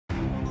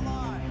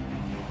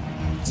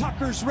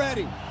Tucker's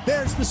ready.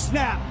 There's the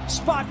snap.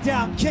 Spot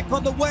down. Kick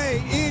on the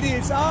way. It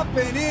is up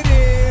and it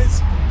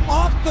is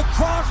off the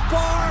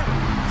crossbar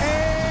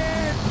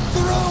and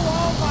through.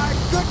 Oh my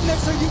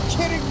goodness, are you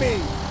kidding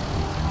me?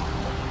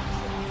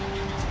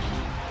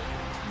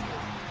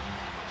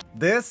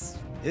 This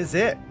is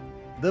it.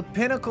 The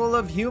pinnacle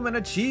of human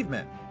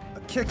achievement. A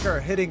kicker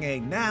hitting a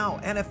now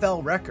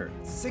NFL record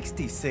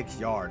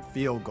 66-yard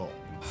field goal.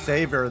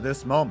 Savor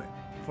this moment,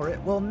 for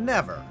it will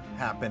never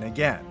happen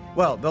again.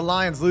 Well, the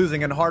Lions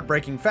losing in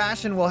heartbreaking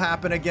fashion will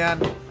happen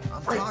again.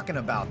 I'm talking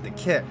about the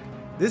kick.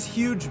 This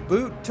huge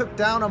boot took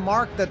down a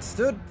mark that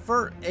stood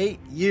for 8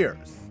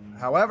 years.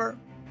 However,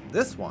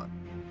 this one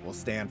will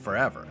stand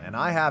forever, and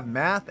I have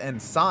math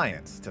and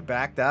science to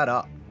back that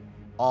up.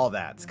 All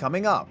that's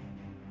coming up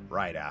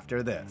right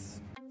after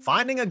this.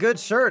 Finding a good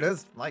shirt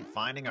is like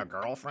finding a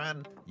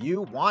girlfriend.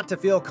 You want to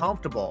feel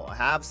comfortable,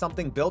 have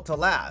something built to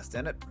last,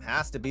 and it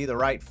has to be the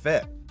right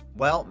fit.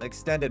 Well,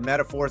 extended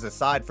metaphors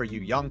aside for you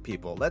young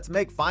people, let's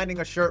make finding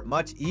a shirt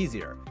much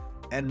easier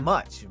and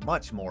much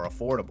more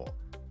affordable.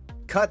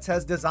 Cuts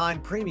has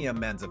designed premium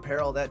men's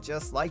apparel that,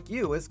 just like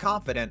you, is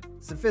confident,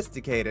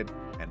 sophisticated,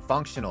 and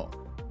functional.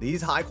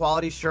 These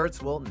high-quality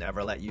shirts will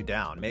never let you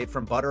down. Made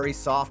from buttery,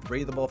 soft,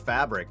 breathable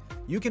fabric,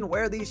 you can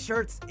wear these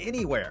shirts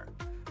anywhere.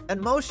 And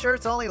most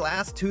shirts only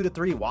last 2 to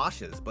 3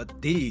 washes,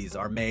 but these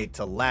are made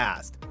to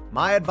last.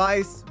 My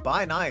advice,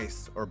 buy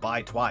nice or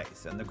buy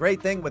twice. And the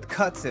great thing with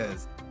Cuts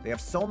is they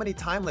have so many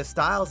timeless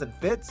styles and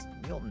fits,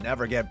 you'll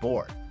never get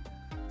bored.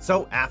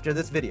 So after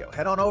this video,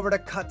 head on over to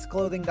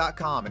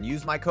cutsclothing.com and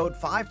use my code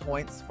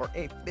FivePoints for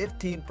a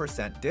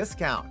 15%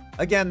 discount.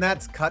 Again,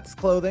 that's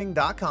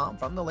cutsclothing.com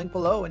from the link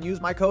below and use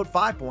my code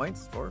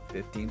FivePoints for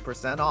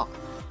 15% off.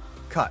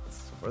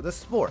 Cuts, for the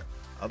sport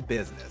of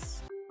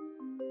business.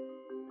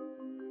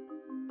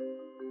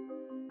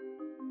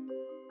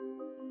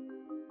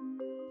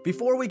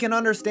 Before we can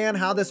understand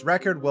how this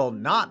record will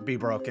not be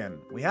broken,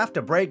 we have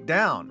to break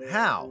down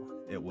how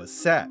it was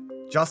set.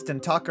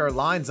 Justin Tucker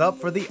lines up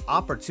for the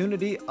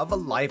opportunity of a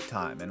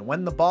lifetime, and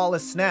when the ball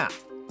is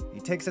snapped, he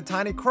takes a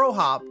tiny crow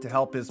hop to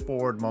help his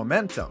forward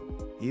momentum.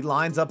 He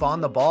lines up on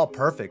the ball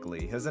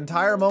perfectly. His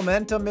entire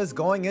momentum is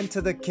going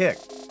into the kick.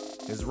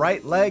 His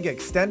right leg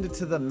extended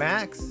to the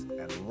max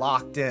and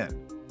locked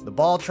in. The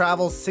ball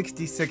travels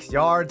 66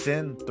 yards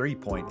in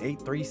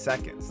 3.83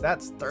 seconds.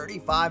 That's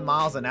 35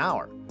 miles an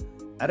hour.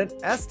 At an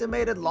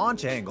estimated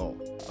launch angle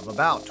of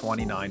about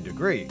 29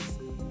 degrees.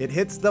 It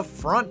hits the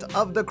front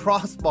of the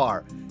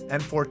crossbar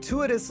and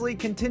fortuitously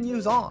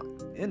continues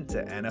on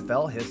into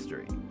NFL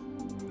history.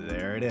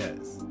 There it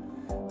is.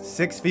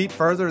 6 feet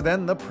further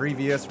than the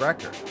previous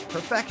record.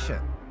 Perfection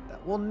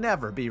that will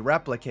never be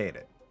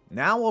replicated.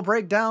 Now we'll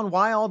break down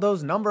why all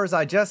those numbers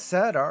I just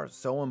said are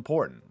so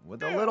important,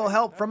 with a little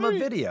help from a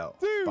video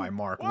by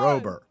Mark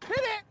Rober. Hit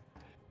it!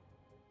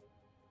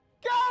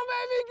 Go,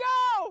 baby,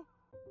 go!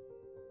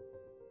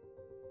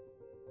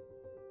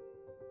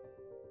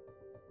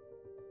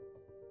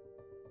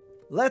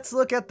 Let's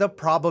look at the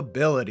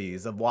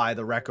probabilities of why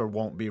the record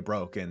won't be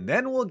broken,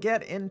 then we'll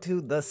get into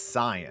the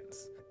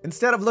science.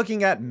 Instead of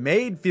looking at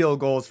made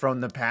field goals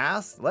from the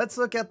past, let's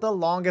look at the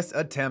longest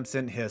attempts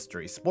in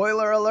history.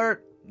 Spoiler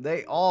alert,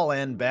 they all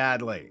end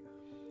badly.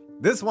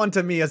 This one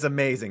to me is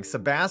amazing.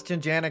 Sebastian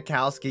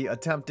Janikowski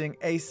attempting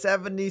a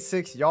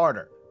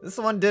 76-yarder. This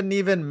one didn't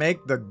even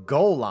make the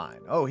goal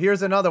line. Oh,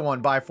 here's another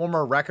one by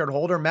former record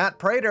holder Matt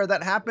Prater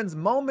that happens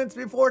moments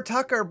before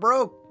Tucker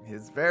broke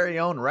his very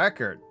own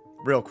record.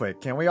 Real quick,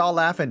 can we all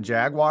laugh in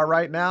Jaguar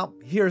right now?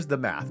 Here's the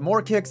math.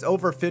 More kicks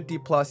over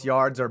 50+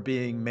 yards are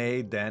being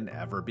made than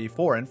ever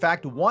before. In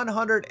fact,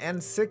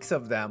 106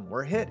 of them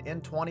were hit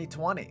in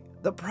 2020.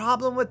 The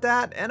problem with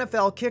that,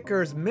 NFL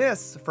kickers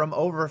miss from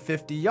over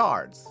 50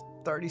 yards,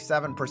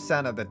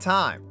 37% of the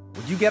time.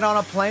 Would you get on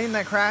a plane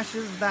that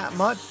crashes that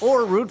much?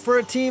 Or root for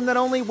a team that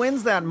only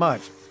wins that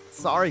much?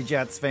 Sorry,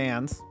 Jets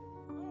fans.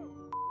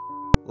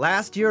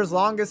 Last year's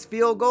longest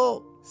field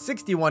goal?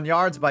 61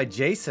 yards by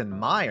Jason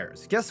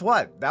Myers. Guess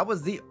what? That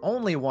was the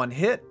only one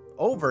hit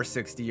over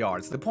 60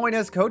 yards. The point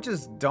is,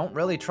 coaches don't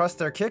really trust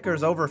their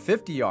kickers over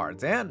 50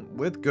 yards, and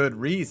with good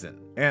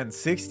reason. And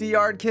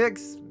 60-yard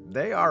kicks,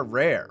 they are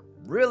rare.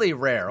 Really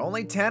rare.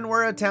 Only 10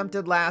 were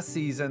attempted last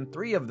season,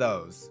 3 of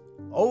those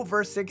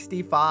over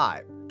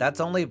 65. That's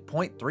only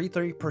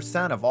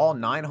 0.33% of all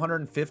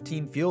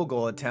 915 field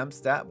goal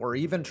attempts that were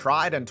even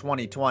tried in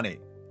 2020.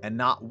 And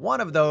not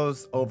one of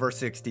those over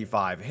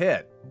 65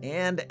 hit.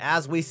 And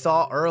as we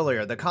saw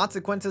earlier, the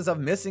consequences of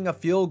missing a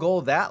field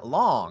goal that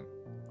long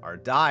are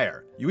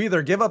dire. You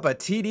either give up a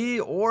TD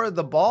or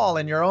the ball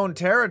in your own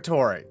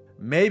territory.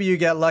 Maybe you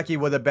get lucky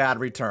with a bad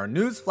return.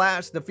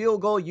 Newsflash, the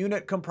field goal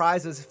unit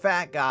comprises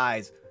fat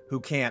guys who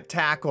can't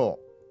tackle.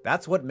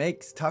 That's what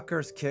makes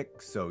Tucker's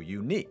kick so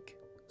unique.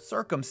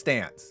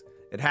 Circumstance.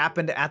 It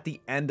happened at the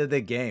end of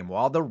the game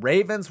while the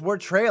Ravens were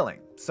trailing,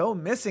 so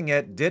missing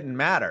it didn't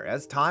matter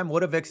as time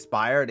would have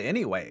expired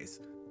anyways.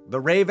 The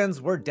Ravens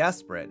were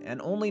desperate,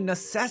 and only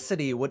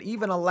necessity would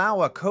even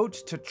allow a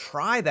coach to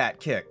try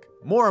that kick.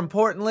 More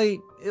importantly,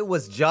 it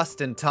was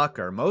Justin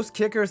Tucker. Most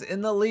kickers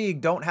in the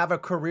league don't have a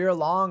career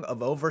long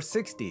of over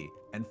 60,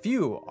 and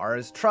few are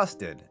as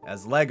trusted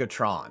as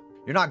Legatron.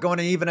 You're not going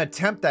to even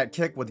attempt that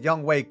kick with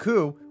Younghoe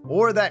Koo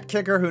or that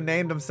kicker who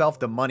named himself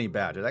the Money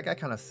Badger. That guy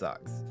kind of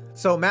sucks.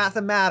 So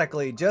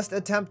mathematically, just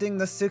attempting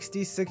the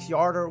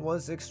 66-yarder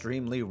was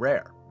extremely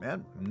rare,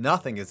 and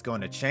nothing is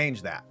going to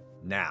change that.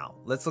 Now,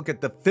 let's look at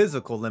the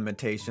physical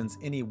limitations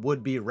any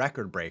would-be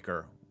record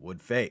breaker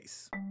would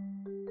face.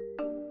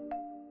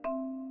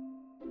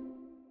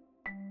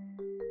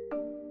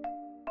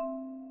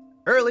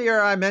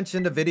 Earlier, I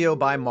mentioned a video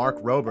by Mark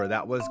Rober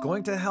that was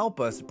going to help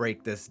us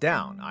break this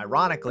down.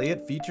 Ironically,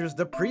 it features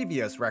the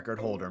previous record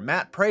holder,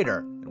 Matt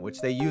Prater, in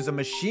which they use a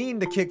machine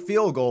to kick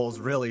field goals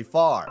really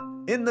far.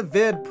 In the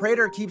vid,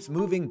 Prater keeps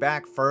moving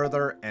back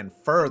further and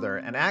further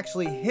and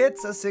actually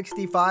hits a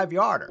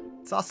 65-yarder.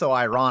 It's also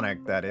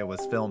ironic that it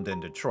was filmed in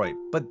Detroit.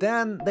 But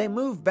then they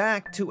move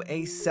back to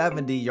a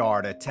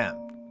 70-yard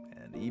attempt.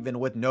 And even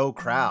with no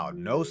crowd,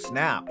 no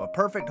snap, a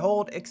perfect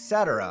hold,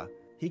 etc.,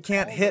 he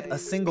can't hit a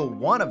single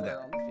one of them.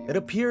 It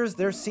appears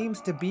there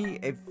seems to be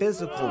a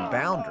physical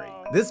boundary.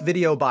 This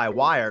video by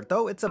Wired,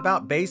 though it's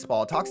about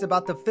baseball, talks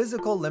about the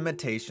physical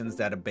limitations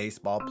that a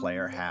baseball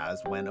player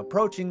has when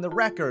approaching the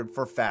record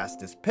for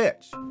fastest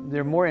pitch.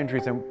 There are more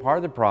injuries, and part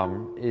of the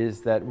problem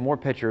is that more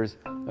pitchers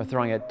are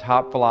throwing at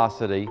top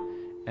velocity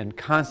and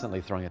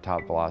constantly throwing at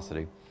top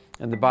velocity,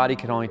 and the body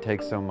can only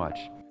take so much.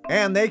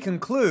 And they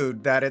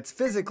conclude that it's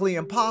physically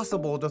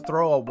impossible to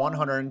throw a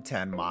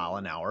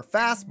 110-mile-an-hour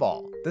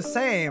fastball. The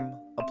same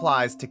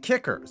applies to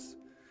kickers.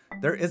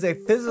 There is a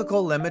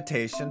physical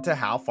limitation to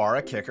how far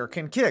a kicker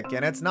can kick,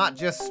 and it's not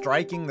just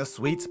striking the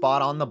sweet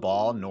spot on the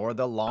ball nor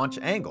the launch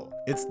angle.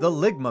 It's the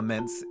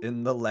ligaments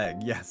in the leg.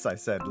 Yes, I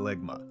said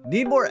ligma.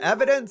 Need more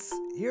evidence?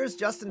 Here's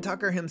Justin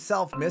Tucker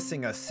himself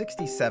missing a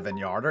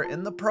 67-yarder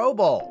in the Pro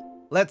Bowl.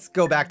 Let's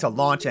go back to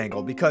launch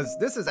angle because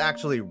this is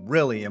actually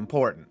really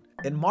important.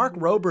 In Mark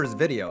Rober's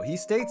video, he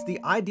states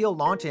the ideal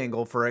launch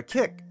angle for a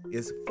kick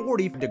is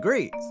 40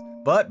 degrees.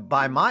 But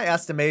by my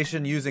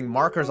estimation, using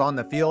markers on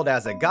the field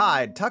as a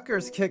guide,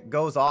 Tucker's kick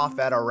goes off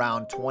at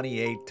around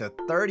 28 to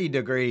 30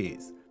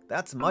 degrees.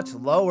 That's much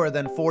lower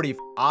than 40,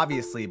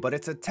 obviously, but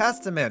it's a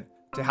testament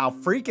to how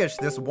freakish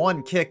this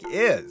one kick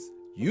is.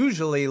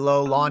 Usually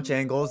low launch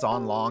angles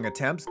on long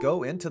attempts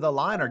go into the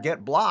line or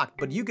get blocked,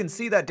 but you can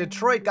see that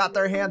Detroit got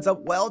their hands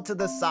up well to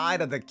the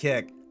side of the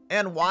kick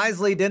and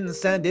wisely didn't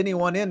send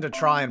anyone in to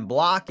try and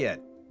block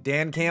it.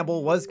 Dan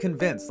Campbell was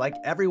convinced, like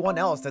everyone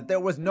else, that there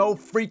was no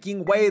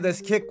freaking way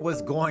this kick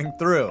was going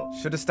through.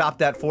 Should have stopped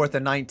that 4th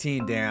and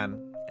 19,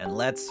 Dan. And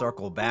let's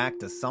circle back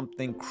to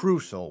something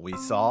crucial we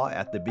saw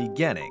at the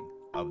beginning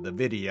of the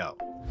video.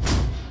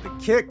 The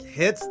kick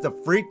hits the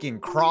freaking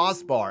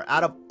crossbar.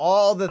 Out of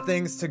all the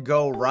things to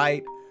go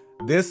right,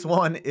 this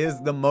one is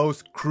the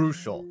most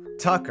crucial.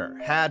 Tucker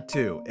had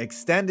to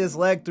extend his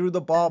leg through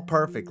the ball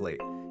perfectly,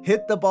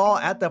 hit the ball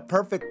at the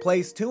perfect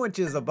place 2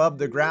 inches above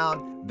the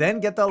ground,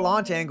 then get the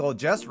launch angle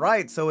just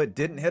right so it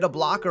didn't hit a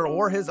blocker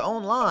or his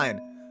own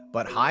line,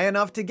 but high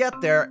enough to get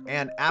there,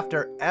 and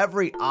after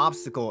every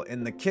obstacle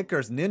in the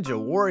kicker's Ninja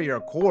Warrior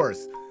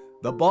course,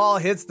 the ball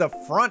hits the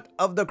front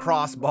of the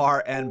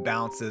crossbar and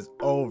bounces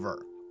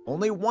over.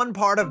 Only one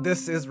part of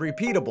this is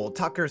repeatable,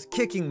 Tucker's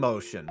kicking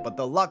motion, but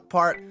the luck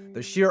part,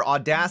 the sheer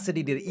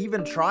audacity to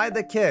even try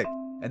the kick,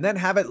 and then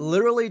have it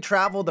literally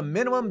travel the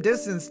minimum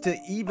distance to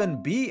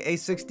even be a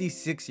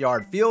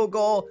 66-yard field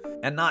goal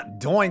and not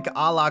doink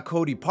a la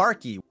Cody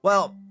Parkey.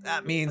 Well,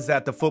 that means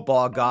that the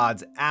football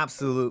gods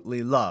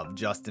absolutely love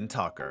Justin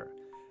Tucker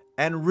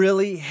and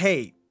really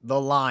hate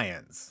the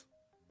Lions.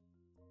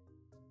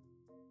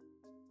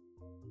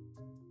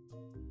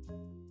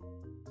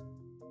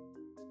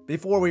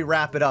 Before we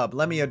wrap it up,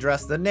 let me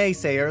address the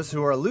naysayers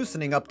who are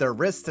loosening up their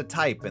wrists to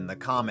type in the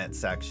comment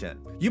section.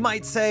 You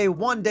might say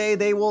one day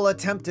they will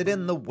attempt it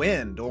in the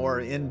wind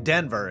or in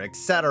Denver,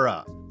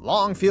 etc.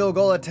 Long field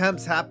goal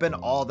attempts happen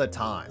all the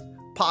time.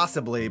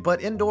 Possibly,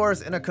 but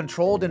indoors in a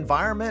controlled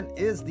environment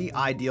is the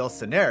ideal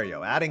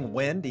scenario. Adding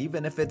wind,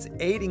 even if it's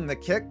aiding the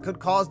kick, could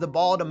cause the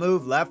ball to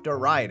move left or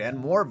right, and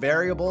more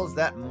variables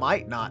that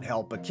might not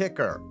help a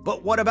kicker.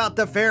 But what about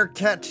the fair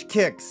catch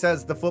kick,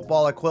 says the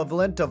football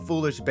equivalent of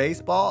foolish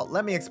baseball?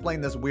 Let me explain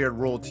this weird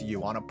rule to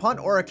you. On a punt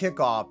or a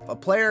kickoff, a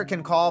player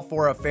can call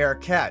for a fair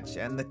catch,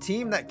 and the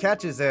team that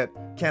catches it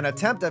can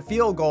attempt a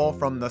field goal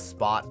from the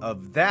spot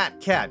of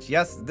that catch.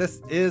 Yes,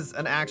 this is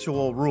an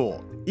actual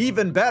rule.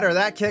 Even better,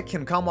 that kick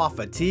can come off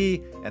a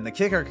tee, and the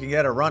kicker can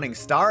get a running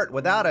start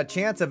without a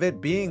chance of it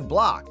being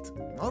blocked.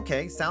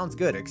 Okay, sounds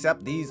good,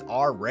 except these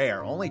are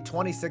rare. Only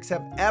 26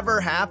 have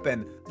ever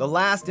happened, the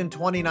last in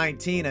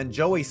 2019, and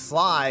Joey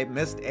Sly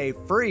missed a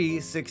free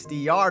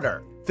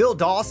 60-yarder. Phil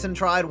Dawson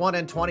tried one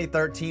in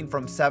 2013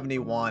 from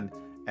 71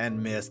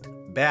 and missed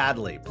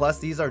badly. Plus,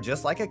 these are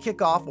just like a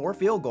kickoff or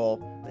field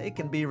goal. They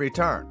can be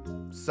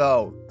returned.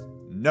 So,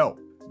 no.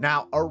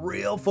 Now, a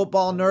real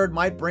football nerd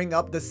might bring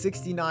up the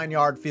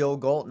 69-yard field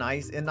goal,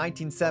 nice, in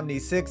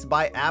 1976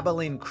 by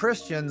Abilene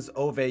Christian's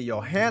Ove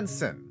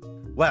Johansson.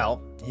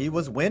 Well, he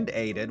was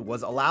wind-aided,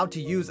 was allowed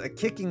to use a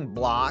kicking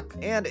block,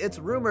 and it's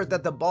rumored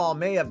that the ball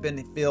may have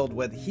been filled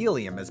with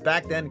helium, as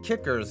back then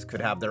kickers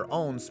could have their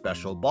own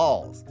special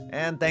balls.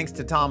 And thanks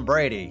to Tom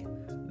Brady,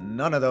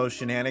 none of those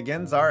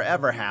shenanigans are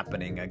ever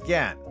happening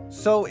again.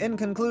 So in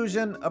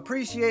conclusion,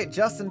 appreciate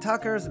Justin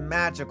Tucker's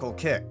magical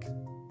kick.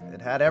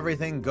 It had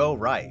everything go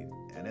right,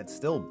 and it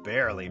still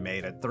barely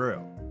made it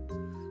through.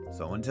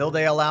 So until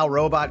they allow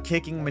robot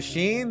kicking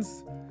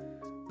machines,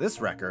 this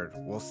record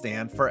will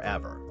stand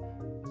forever.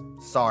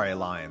 Sorry,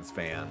 Lions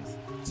fans.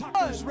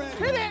 Tucker's ready.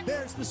 Hit it.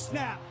 There's the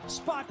snap.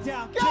 Spot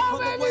down. Go, Kick on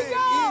the baby, way.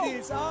 go. It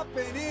is up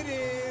and it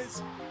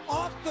is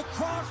off the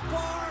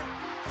crossbar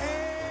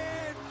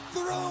and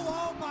through.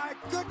 Oh my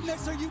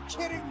goodness, are you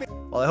kidding me?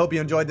 Well, I hope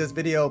you enjoyed this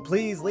video.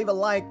 Please leave a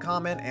like,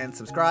 comment, and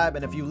subscribe.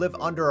 And if you live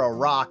under a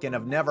rock and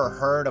have never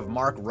heard of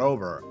Mark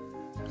Rober,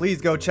 please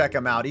go check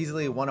him out.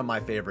 Easily one of my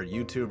favorite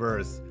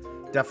YouTubers.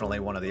 Definitely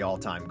one of the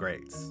all-time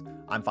greats.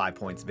 I'm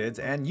 5Points Vids,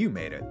 and you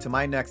made it to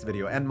my next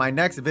video. And my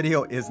next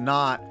video is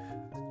not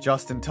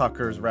Justin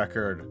Tucker's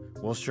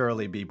record will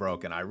surely be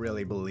broken. I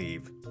really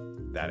believe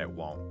that it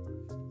won't.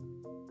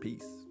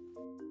 Peace.